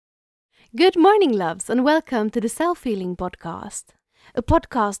Good morning, loves, and welcome to the Self-Healing Podcast, a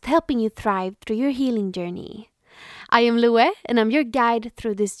podcast helping you thrive through your healing journey. I am Lue, and I'm your guide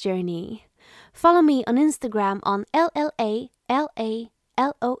through this journey. Follow me on Instagram on LLALALOE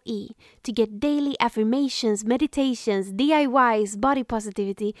to get daily affirmations, meditations, DIYs, body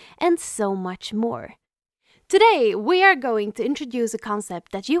positivity, and so much more. Today, we are going to introduce a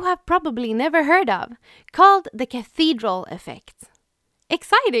concept that you have probably never heard of, called the Cathedral effect.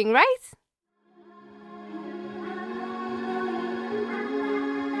 Exciting, right?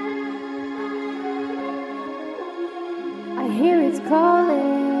 I hear it's calling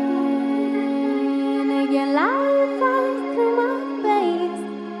again, life falls through my face.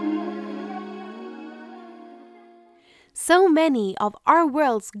 So many of our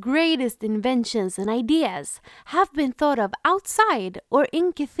world's greatest inventions and ideas have been thought of outside or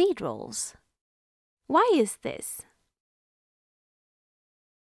in cathedrals. Why is this?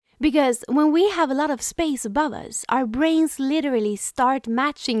 Because when we have a lot of space above us, our brains literally start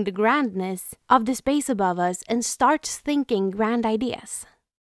matching the grandness of the space above us and starts thinking grand ideas.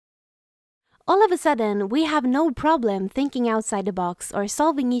 All of a sudden, we have no problem thinking outside the box or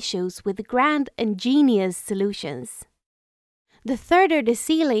solving issues with grand and genius solutions. The further the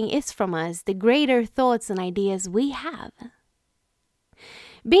ceiling is from us, the greater thoughts and ideas we have.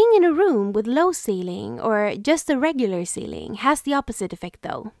 Being in a room with low ceiling or just a regular ceiling has the opposite effect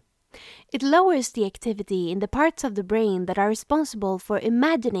though. It lowers the activity in the parts of the brain that are responsible for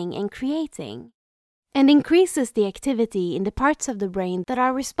imagining and creating, and increases the activity in the parts of the brain that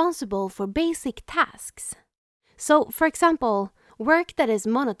are responsible for basic tasks. So, for example, work that is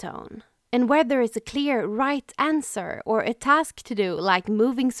monotone, and where there is a clear right answer or a task to do, like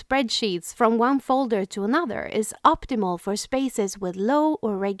moving spreadsheets from one folder to another, is optimal for spaces with low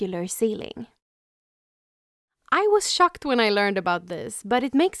or regular ceiling. I was shocked when I learned about this, but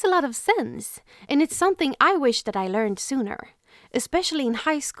it makes a lot of sense, and it's something I wish that I learned sooner, especially in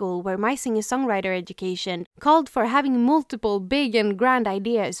high school where my singer-songwriter education called for having multiple big and grand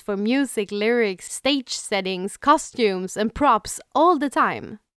ideas for music, lyrics, stage settings, costumes, and props all the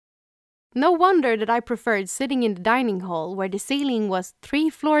time. No wonder that I preferred sitting in the dining hall where the ceiling was 3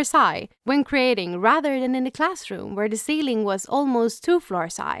 floors high when creating rather than in the classroom where the ceiling was almost 2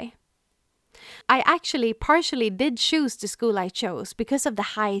 floors high. I actually partially did choose the school I chose because of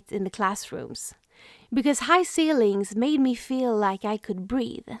the height in the classrooms, because high ceilings made me feel like I could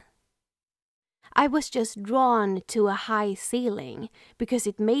breathe. I was just drawn to a high ceiling because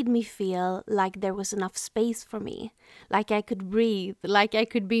it made me feel like there was enough space for me, like I could breathe, like I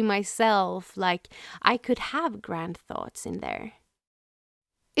could be myself, like I could have grand thoughts in there.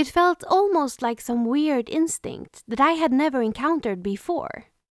 It felt almost like some weird instinct that I had never encountered before.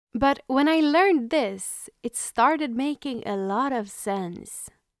 But when I learned this, it started making a lot of sense.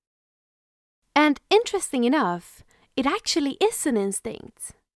 And interesting enough, it actually is an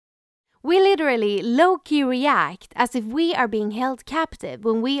instinct. We literally low-key react as if we are being held captive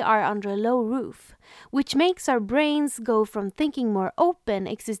when we are under a low roof, which makes our brains go from thinking more open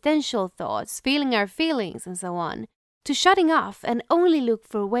existential thoughts, feeling our feelings and so on, to shutting off and only look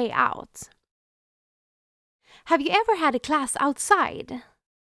for a way out. Have you ever had a class outside?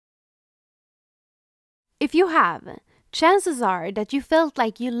 If you have, chances are that you felt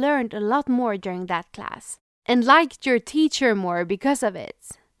like you learned a lot more during that class and liked your teacher more because of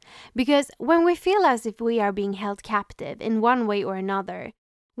it. Because when we feel as if we are being held captive in one way or another,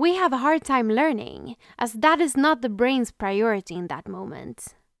 we have a hard time learning, as that is not the brain's priority in that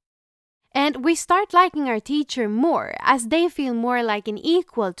moment. And we start liking our teacher more as they feel more like an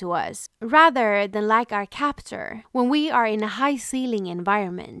equal to us rather than like our captor when we are in a high ceiling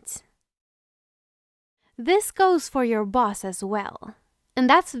environment. This goes for your boss as well, and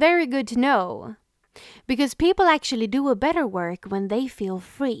that's very good to know, because people actually do a better work when they feel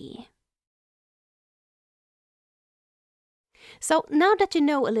free. So now that you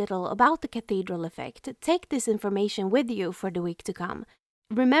know a little about the cathedral effect, take this information with you for the week to come.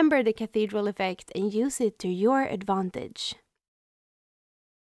 Remember the cathedral effect and use it to your advantage.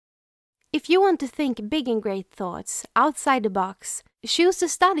 If you want to think big and great thoughts outside the box, choose a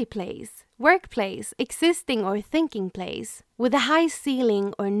study place, workplace, existing or thinking place with a high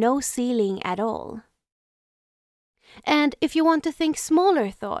ceiling or no ceiling at all. And if you want to think smaller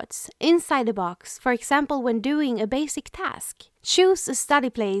thoughts inside the box, for example when doing a basic task, choose a study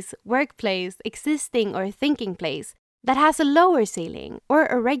place, workplace, existing or thinking place that has a lower ceiling or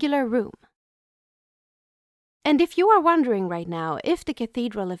a regular room. And if you are wondering right now if the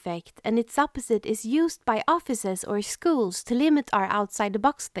cathedral effect and its opposite is used by offices or schools to limit our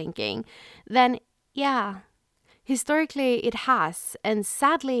outside-the-box thinking, then yeah, Historically, it has, and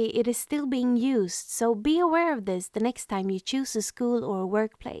sadly, it is still being used, so be aware of this the next time you choose a school or a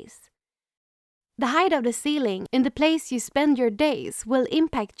workplace. The height of the ceiling in the place you spend your days will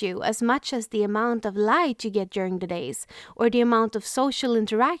impact you as much as the amount of light you get during the days or the amount of social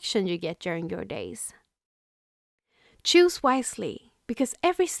interaction you get during your days. Choose wisely, because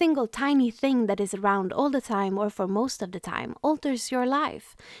every single tiny thing that is around all the time or for most of the time alters your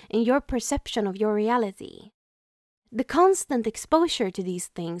life and your perception of your reality. The constant exposure to these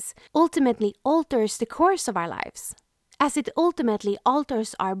things ultimately alters the course of our lives, as it ultimately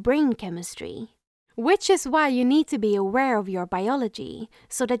alters our brain chemistry. Which is why you need to be aware of your biology,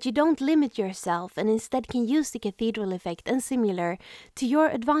 so that you don't limit yourself and instead can use the cathedral effect and similar to your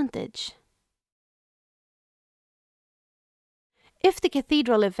advantage. If the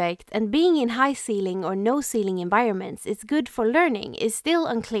cathedral effect and being in high ceiling or no ceiling environments is good for learning is still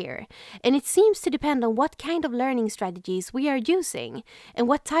unclear, and it seems to depend on what kind of learning strategies we are using and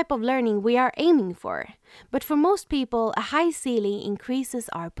what type of learning we are aiming for. But for most people, a high ceiling increases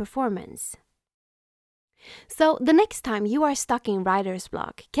our performance. So the next time you are stuck in writer's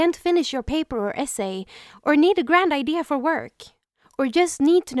block, can't finish your paper or essay, or need a grand idea for work, or just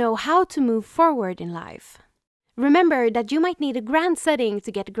need to know how to move forward in life, remember that you might need a grand setting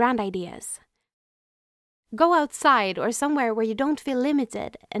to get grand ideas. Go outside or somewhere where you don't feel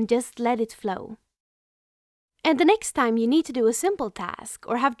limited and just let it flow. And the next time you need to do a simple task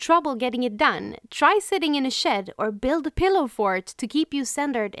or have trouble getting it done, try sitting in a shed or build a pillow fort to keep you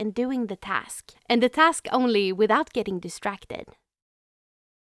centered in doing the task, and the task only without getting distracted.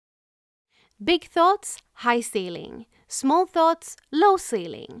 Big thoughts, high ceiling. Small thoughts, low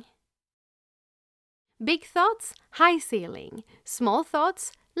ceiling. Big thoughts, high ceiling. Small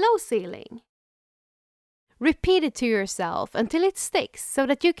thoughts, low ceiling. Repeat it to yourself until it sticks so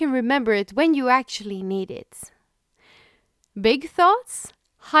that you can remember it when you actually need it. Big thoughts,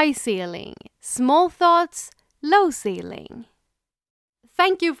 high ceiling. Small thoughts, low ceiling.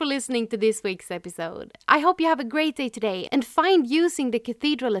 Thank you for listening to this week's episode. I hope you have a great day today and find using the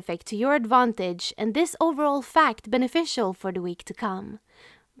cathedral effect to your advantage and this overall fact beneficial for the week to come.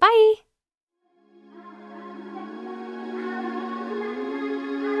 Bye!